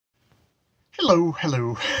Hello,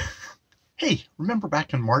 hello. Hey, remember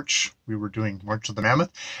back in March, we were doing March of the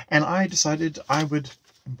Mammoth, and I decided I would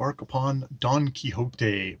embark upon Don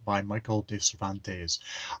Quixote by Miguel de Cervantes.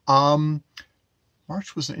 March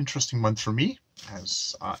was an interesting month for me,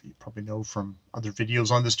 as you probably know from other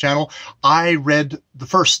videos on this channel. I read the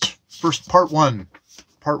first part one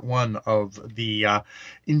of the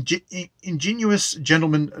ingenious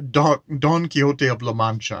gentleman Don Quixote of La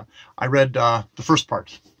Mancha. I read the first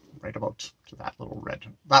part, right about to that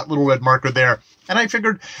little red marker there, and I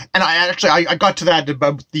figured, and I got to that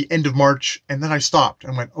about the end of March, and then I stopped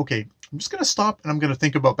and went, okay, I'm just gonna stop and I'm gonna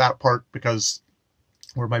think about that part because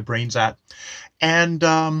where my brain's at. And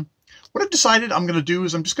what I've decided I'm gonna do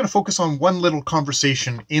is I'm just gonna focus on one little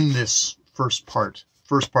conversation in this first part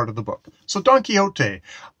of the book. So Don Quixote,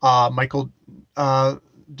 Miguel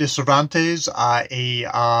de Cervantes,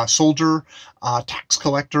 a soldier, tax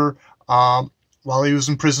collector, while he was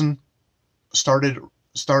in prison,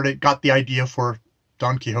 got the idea for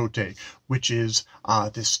Don Quixote, which is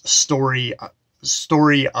this story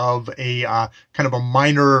of a kind of a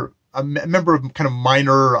member of kind of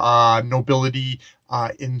minor nobility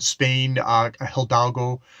in Spain, a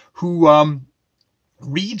hidalgo, who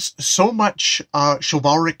reads so much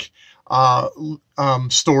chivalric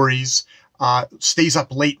stories, stays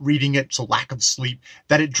up late reading it, so lack of sleep,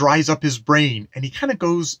 that it dries up his brain, and he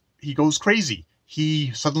goes crazy.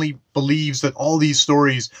 He suddenly believes that all these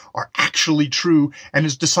stories are actually true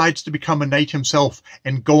and decides to become a knight himself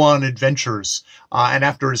and go on adventures. And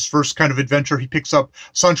after his first kind of adventure, he picks up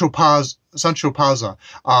Sancho Panza,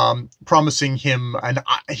 promising him, and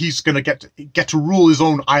he's going to get to rule his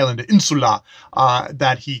own island, Insula,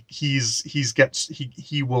 that he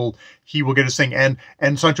will get his thing.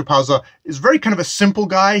 And Sancho Panza is very kind of a simple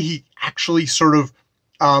guy. He actually sort of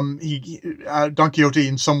Don Quixote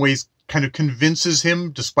in some ways kind of convinces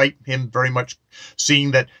him, despite him very much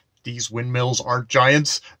seeing that these windmills aren't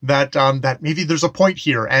giants, that maybe there's a point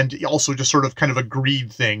here, and also just sort of kind of a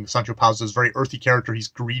greed thing. Sancho Panza is a very earthy character. He's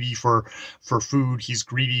greedy for food. He's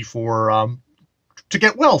greedy for to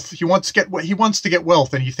get wealth. He wants to get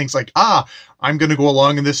wealth, and he thinks like, I'm going to go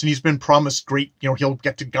along in this, and he's been promised great, he'll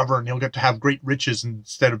get to govern, he'll get to have great riches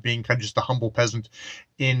instead of being kind of just a humble peasant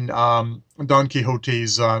in Don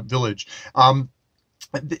Quixote's village.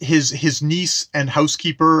 His niece and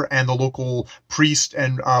housekeeper and the local priest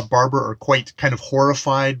and barber are quite kind of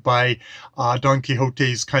horrified by Don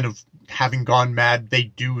Quixote's kind of having gone mad.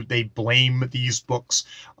 They blame these books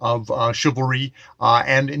of chivalry,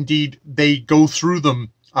 and indeed they go through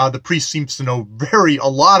them. The priest seems to know a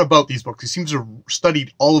lot about these books. He seems to have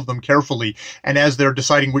studied all of them carefully. And as they're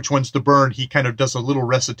deciding which ones to burn, he kind of does a little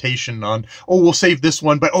recitation on, we'll save this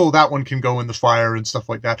one, but that one can go in the fire and stuff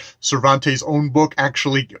like that. Cervantes' own book,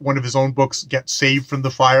 actually, one of his own books gets saved from the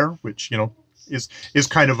fire, which, is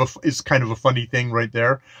kind of a funny thing right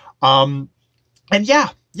there. And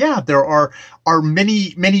yeah, there are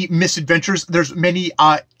many misadventures. There's many,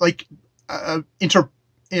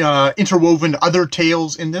 interwoven other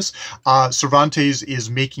tales in this. Cervantes is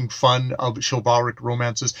making fun of chivalric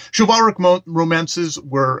romances. Chivalric romances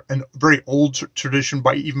were a very old tradition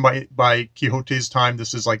by Quixote's time.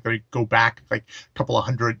 This is like they go back like a couple of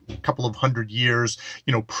hundred years.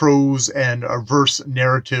 Prose and verse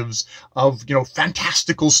narratives of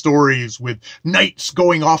fantastical stories with knights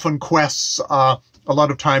going off on quests. A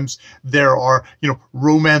lot of times there are,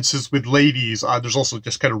 romances with ladies. There's also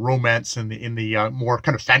just kind of romance in the more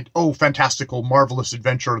kind of fantastical, marvelous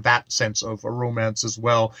adventure, that sense of a romance as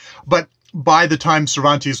well. But by the time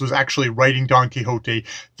Cervantes was actually writing Don Quixote,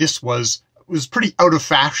 this was pretty out of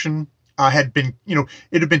fashion. It had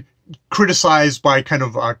been criticized by kind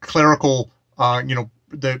of clerical,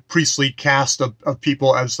 the priestly caste of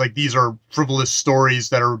people as like, these are frivolous stories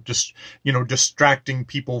that are just, distracting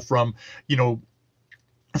people from, you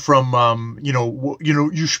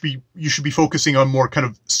should be focusing on more kind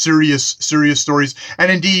of serious stories. And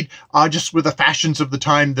indeed, just with the fashions of the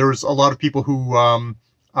time, there's a lot of people who,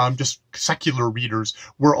 just secular readers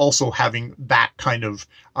were also having that kind of,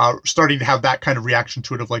 starting to have that kind of reaction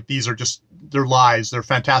to it of like, they're lies, they're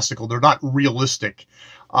fantastical, they're not realistic.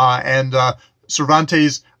 And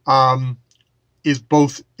Cervantes, is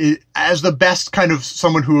both as the best kind of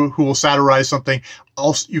someone who will satirize something.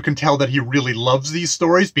 Also, you can tell that he really loves these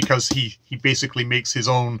stories because he basically makes his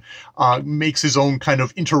own kind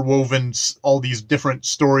of interwoven all these different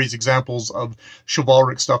stories, examples of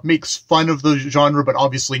chivalric stuff, makes fun of the genre, but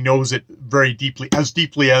obviously knows it very deeply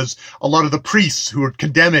as a lot of the priests who would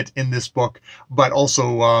condemn it in this book, but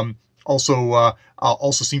also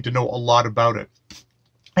seem to know a lot about it.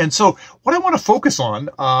 And so what I want to focus on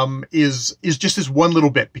is just this one little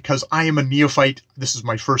bit, because I am a neophyte. This is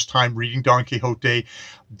my first time reading Don Quixote.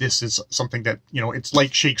 This is something that, it's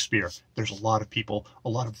like Shakespeare. There's a lot of people, a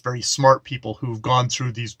lot of very smart people who've gone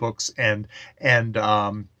through these books and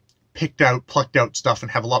plucked out stuff and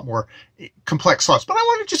have a lot more complex thoughts. But I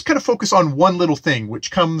want to just kind of focus on one little thing, which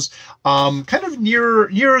comes kind of near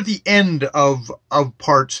the end of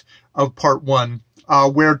part one.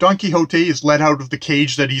 Where Don Quixote is let out of the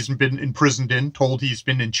cage that he's been imprisoned in, told he's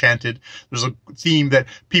been enchanted. There's a theme that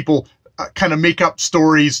people kind of make up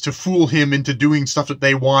stories to fool him into doing stuff that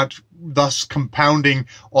they want, thus compounding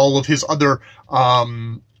all of his other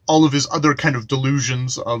kind of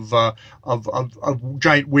delusions of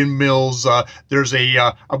giant windmills. There's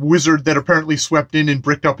a wizard that apparently swept in and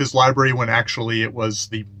bricked up his library when actually it was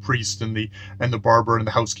the priest and the barber and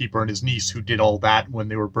the housekeeper and his niece who did all that when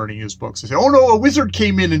they were burning his books. They say, oh no, a wizard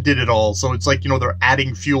came in and did it all. So it's like, they're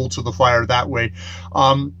adding fuel to the fire that way.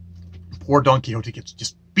 Poor Don Quixote gets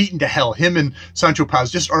just beaten to hell. Him and Sancho Paz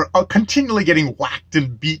just are continually getting whacked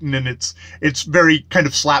and beaten, and it's very kind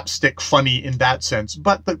of slapstick funny in that sense.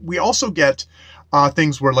 But we also get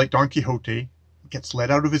things where, like, Don Quixote gets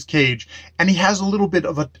let out of his cage, and he has a little bit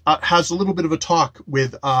of a talk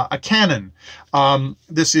with a canon.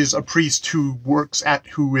 This is a priest who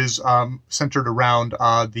is centered around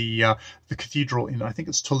the cathedral in, I think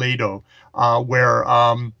it's Toledo, where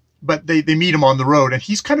but they meet him on the road, and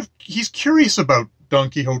he's curious about Don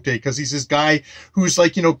Quixote, because he's this guy who's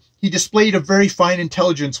like, he displayed a very fine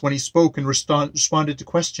intelligence when he spoke and responded to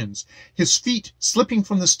questions. His feet slipping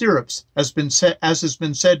from the stirrups, as has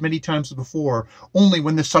been said many times before, only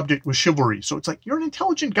when the subject was chivalry. So it's like, you're an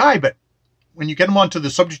intelligent guy, but when you get him onto the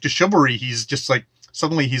subject of chivalry, he's just like,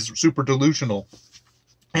 suddenly he's super delusional.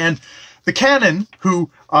 And the canon, who,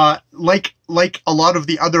 like a lot of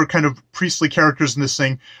the other kind of priestly characters in this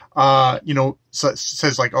thing,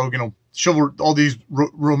 says like, oh, all these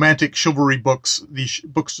romantic chivalry books, these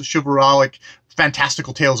books of chivalric,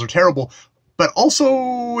 fantastical tales are terrible, but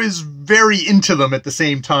also is very into them at the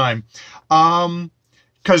same time.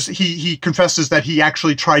 Because he confesses that he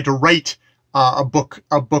actually tried to write a book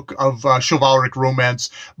of chivalric romance,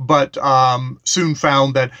 but soon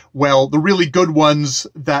found that, well, the really good ones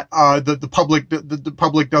that the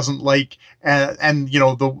public doesn't like, and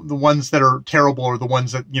the ones that are terrible are the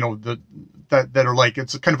ones that that are like,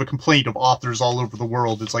 it's a kind of a complaint of authors all over the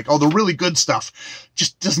world. It's like, oh, the really good stuff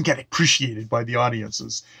just doesn't get appreciated by the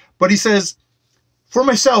audiences. But he says, for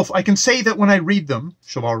myself, I can say that when I read them,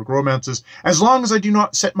 chivalric romances, as long as I do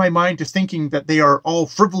not set my mind to thinking that they are all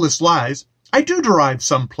frivolous lies, I do derive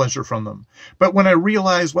some pleasure from them. But when I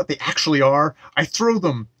realize what they actually are, I throw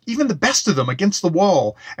them, even the best of them, against the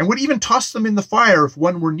wall, and would even toss them in the fire if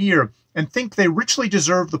one were near, and think they richly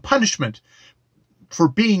deserve the punishment for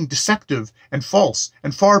being deceptive and false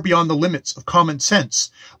and far beyond the limits of common sense,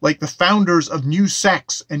 like the founders of new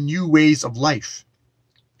sects and new ways of life.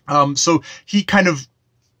 So he kind of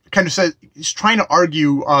says, he's trying to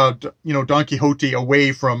argue, Don Quixote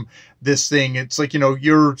away from this thing. It's like,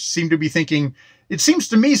 you seem to be thinking, it seems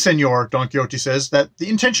to me, Senor, Don Quixote says, that the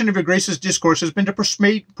intention of your Grace's discourse has been to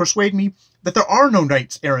persuade me that there are no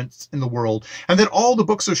knights errant in the world, and that all the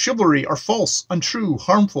books of chivalry are false, untrue,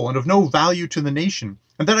 harmful, and of no value to the nation,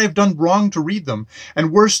 and that I have done wrong to read them,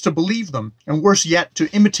 and worse to believe them, and worse yet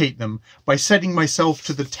to imitate them, by setting myself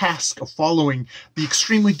to the task of following the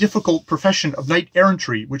extremely difficult profession of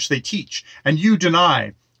knight-errantry which they teach, and you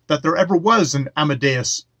deny that there ever was an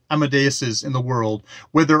Amadeuses in the world,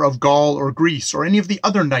 whether of Gaul or Greece, or any of the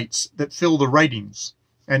other knights that fill the writings.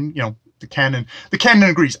 And, the canon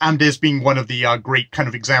agrees, Amadeus being one of the great kind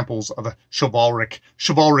of examples of a chivalric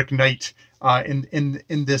knight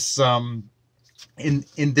in this sort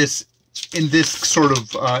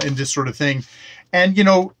of thing. And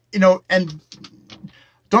and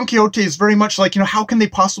Don Quixote is very much like, how can they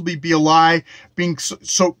possibly be a lie, being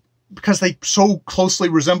so because they so closely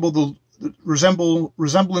resemblance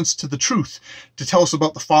to the truth, to tell us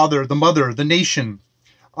about the father, the mother, the nation,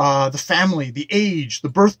 the family, the age, the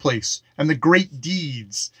birthplace, and the great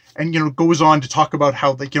deeds. And, goes on to talk about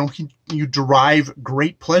how, you derive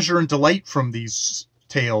great pleasure and delight from these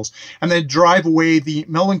tales, and then drive away the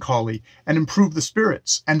melancholy and improve the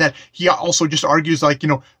spirits. And that he also just argues, like,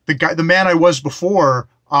 the man I was before,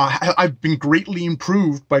 I've been greatly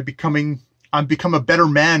improved by I've become a better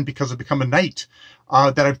man because I've become a knight.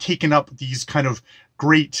 That I've taken up these kind of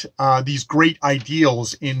great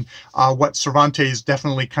ideals in what Cervantes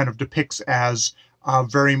definitely kind of depicts as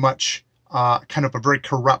very much kind of a very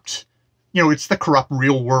corrupt, it's the corrupt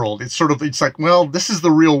real world. It's like, well, this is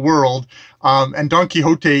the real world. And Don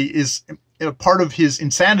Quixote is part of his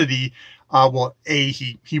insanity, well,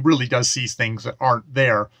 he really does see things that aren't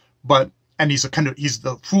there, and he's he's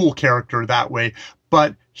the fool character that way,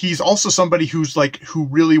 but he's also somebody who's like, who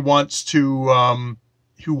really wants to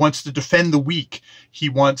defend the weak. He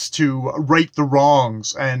wants to right the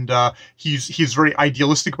wrongs, and he's very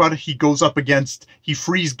idealistic about it. He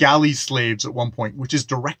frees galley slaves at one point, which is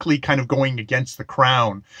directly kind of going against the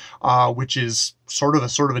crown, which is sort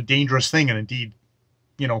of a dangerous thing. And indeed,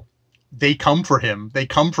 they come for him. They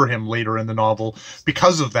come for him later in the novel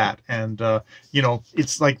because of that. And,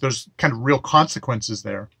 it's like there's kind of real consequences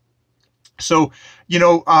there. So,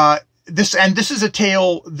 this is a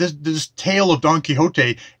tale, this tale of Don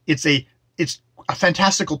Quixote. It's a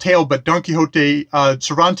fantastical tale, but Don Quixote,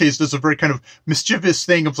 Cervantes does a very kind of mischievous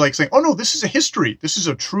thing of like saying, oh no, this is a history. This is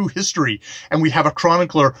a true history. And we have a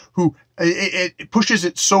chronicler who, it pushes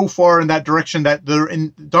it so far in that direction that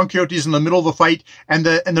Don Quixote is in the middle of a fight, and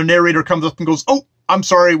the narrator comes up and goes, oh, I'm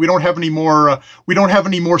sorry, we don't have any more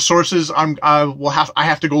sources. I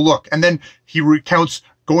have to go look. And then he recounts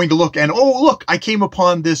going to look, and oh, look, I came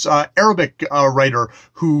upon this Arabic writer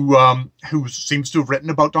who seems to have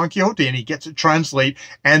written about Don Quixote, and he gets it translate,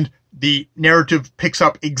 and the narrative picks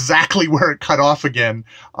up exactly where it cut off again,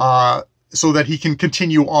 so that he can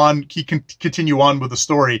continue on. He can continue on with the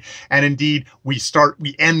story. And indeed, we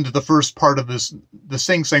end the first part of this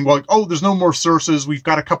thing saying, well, oh, there's no more sources. We've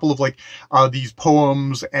got a couple of these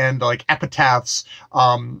poems and like epitaphs.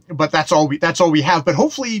 But that's all we have. But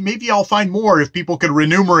hopefully maybe I'll find more if people could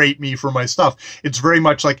remunerate me for my stuff. It's very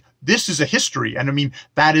much like, this is a history. And I mean,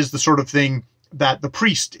 that is the sort of thing that the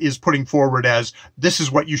priest is putting forward as, this is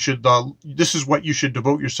what you should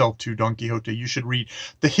devote yourself to, Don Quixote. You should read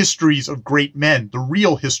the histories of great men, the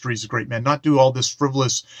real histories of great men, not do all this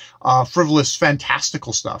frivolous,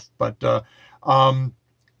 fantastical stuff. But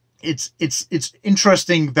it's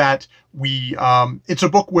interesting that it's a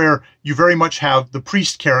book where you very much have the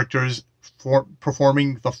priest characters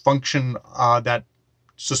performing the function that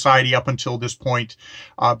society up until this point,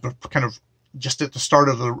 kind of just at the start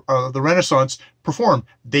of the Renaissance, perform.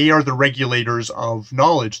 They are the regulators of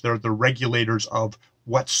knowledge. They're the regulators of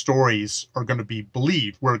what stories are going to be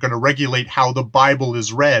believed. We're going to regulate how the Bible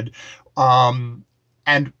is read. And,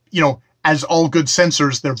 as all good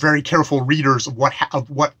censors, they're very careful readers of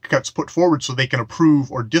what gets put forward so they can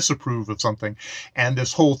approve or disapprove of something. And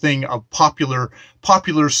this whole thing of popular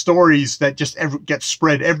stories that just get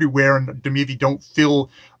spread everywhere and maybe don't follow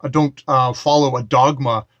a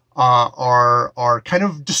dogma, are kind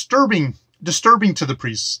of disturbing to the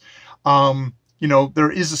priests.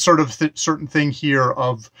 There is a sort of certain thing here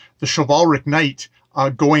of the chivalric knight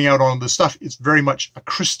going out on this stuff. It's very much a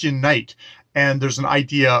Christian knight, and there's an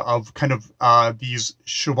idea of kind of these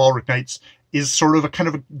chivalric knights is sort of a kind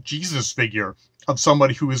of a Jesus figure of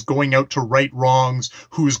somebody who is going out to right wrongs,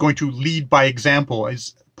 who is going to lead by example.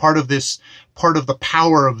 As part of the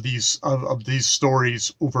power of these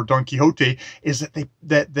stories over Don Quixote is that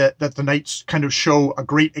that the knights kind of show a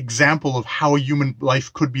great example of how a human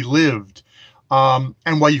life could be lived.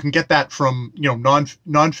 And while you can get that from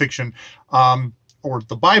nonfiction or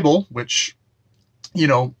the Bible, which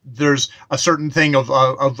there's a certain thing of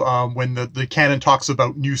when the canon talks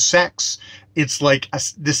about new sex, it's like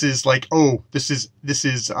this is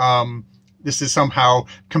somehow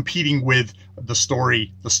competing with the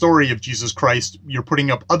story of Jesus Christ. You're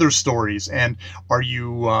putting up other stories, and are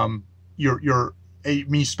you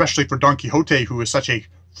especially for Don Quixote, who is such a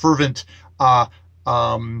fervent kind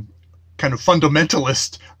of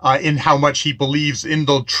fundamentalist in how much he believes in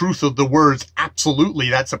the truth of the words. Absolutely,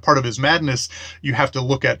 that's a part of his madness. You have to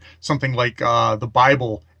look at something like the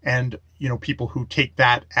Bible, and people who take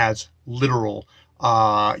that as literal.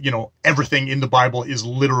 Everything in the Bible is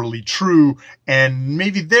literally true, and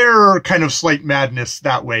maybe they're kind of slight madness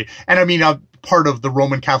that way. And I mean, part of the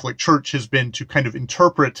Roman Catholic Church has been to kind of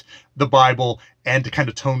interpret the Bible and to kind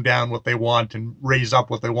of tone down what they want and raise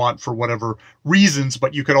up what they want for whatever reasons.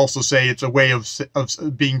 But you could also say it's a way of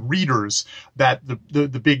being readers, that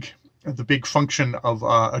the big function of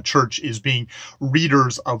a church is being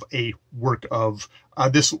readers of a work of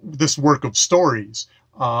this work of stories.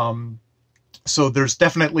 So there's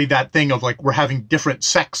definitely that thing of like, we're having different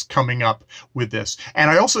sects coming up with this.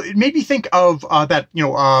 And it made me think of that,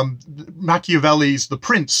 Machiavelli's The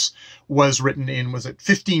Prince was written in, was it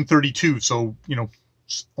 1532? So,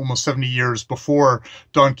 almost 70 years before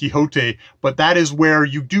Don Quixote. But that is where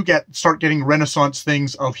you do start getting Renaissance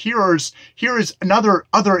things of here is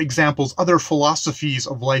other examples, other philosophies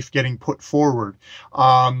of life getting put forward,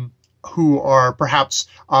 who are perhaps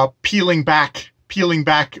peeling back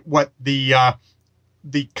what the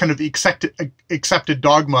kind of accepted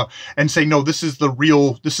dogma and say, no, this is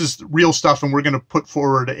real stuff, and we're going to put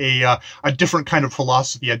forward a different kind of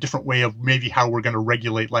philosophy, a different way of maybe how we're going to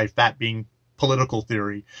regulate life, that being political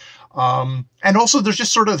theory. And also there's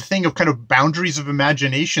just sort of the thing of kind of boundaries of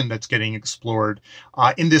imagination that's getting explored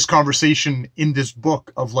in this conversation, in this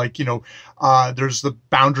book, of like, there's the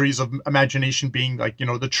boundaries of imagination being like,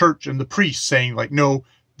 the church and the priest saying like, no,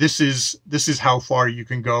 this is how far you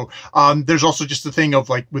can go. There's also just the thing of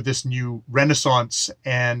like with this new Renaissance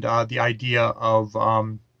and the idea of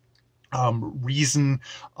reason,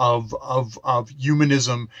 of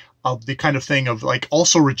humanism, of the kind of thing of like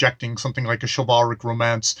also rejecting something like a chivalric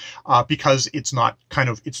romance because it's not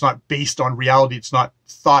based on reality. It's not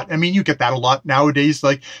thought. I mean, you get that a lot nowadays,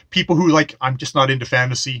 like people who like, I'm just not into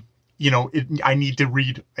fantasy. I need to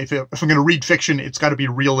read, if I'm going to read fiction, it's got to be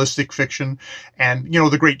realistic fiction. And,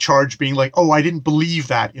 the great charge being like, oh, I didn't believe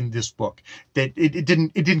that in this book, that it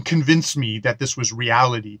didn't convince me that this was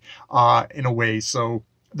reality, in a way. So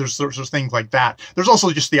there's things like that. There's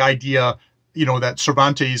also just the idea, that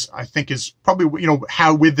Cervantes, I think, is probably,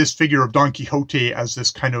 how with this figure of Don Quixote as this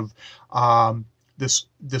kind of,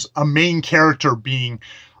 a main character being,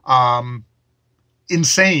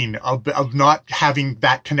 insane, of not having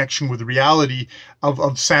that connection with reality,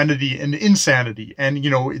 of sanity and insanity. And,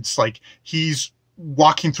 it's like he's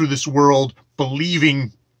walking through this world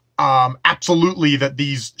believing absolutely that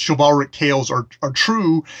these chivalric tales are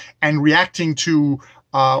true, and reacting to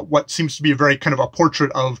what seems to be a very kind of a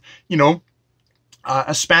portrait of,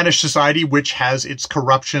 a Spanish society which has its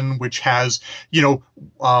corruption, which has,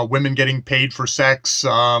 women getting paid for sex.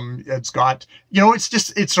 It's got,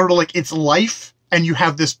 it's sort of like it's life. And you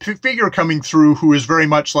have this figure coming through who is very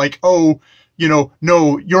much like, oh,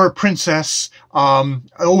 no, you're a princess.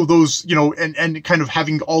 Those, and kind of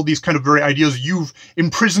having all these kind of very ideas. You've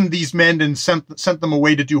imprisoned these men and sent them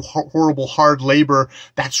away to do horrible, hard labor.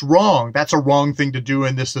 That's wrong. That's a wrong thing to do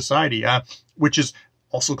in this society, which is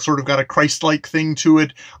also sort of got a Christ-like thing to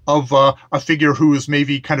it, of a figure who is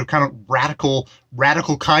maybe kind of radical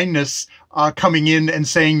kindness, coming in and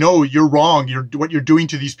saying, no, you're wrong. What you're doing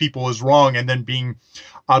to these people is wrong. And then being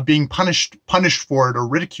punished for it or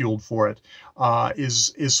ridiculed for it,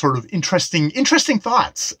 is sort of interesting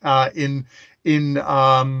thoughts, in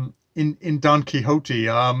Don Quixote.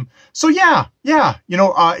 So yeah,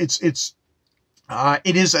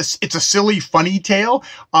 it's a silly, funny tale,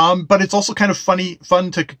 but it's also kind of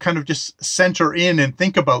fun to kind of just center in and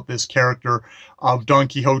think about this character of Don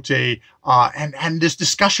Quixote, and this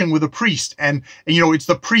discussion with a priest. And it's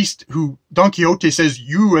the priest who Don Quixote says,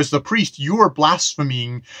 you as the priest, you are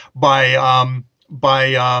blaspheming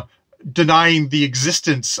by denying the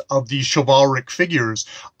existence of these chivalric figures,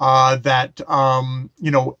 and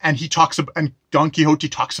Don Quixote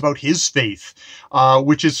talks about his faith,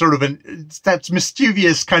 which is sort of that's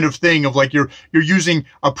mischievous kind of thing of like, you're using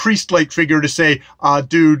a priest-like figure to say,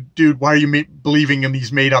 dude, why are you believing in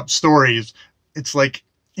these made up stories? It's like,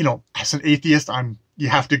 as an atheist, you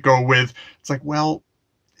have to go with, it's like, well,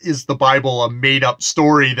 is the Bible a made up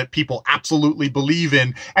story that people absolutely believe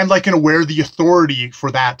in? And like, where the authority for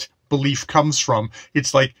that belief comes from.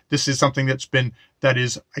 It's like, this is something if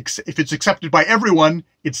it's accepted by everyone,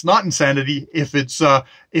 it's not insanity. If it's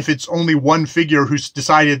only one figure who's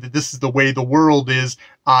decided that this is the way the world is,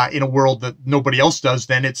 in a world that nobody else does,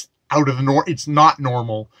 then it's out of the it's not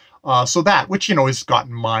normal. So that, which, has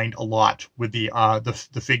gotten mined a lot with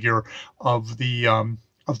the figure of the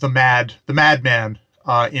madman,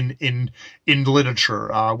 in literature,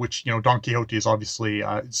 which, Don Quixote is obviously,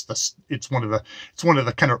 it's one of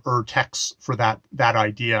the kind of texts for that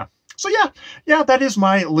idea. So yeah, that is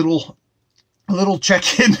my little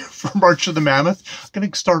check-in for March of the Mammoth. I'm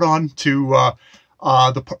going to start on to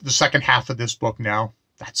the second half of this book now.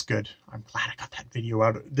 That's good. I'm glad I got that video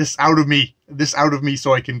out of me,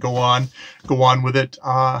 so I can go on with it.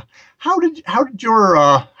 How did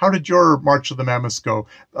your March of the Mammoth go?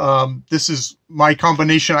 This is my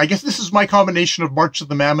combination. I guess this is my combination of March of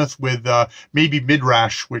the Mammoth with maybe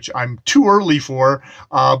Midrash, which I'm too early for.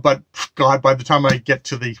 But God, by the time I get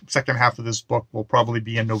to the second half of this book, we'll probably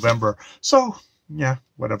be in November. So yeah,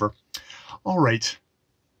 whatever. All right,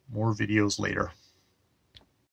 more videos later.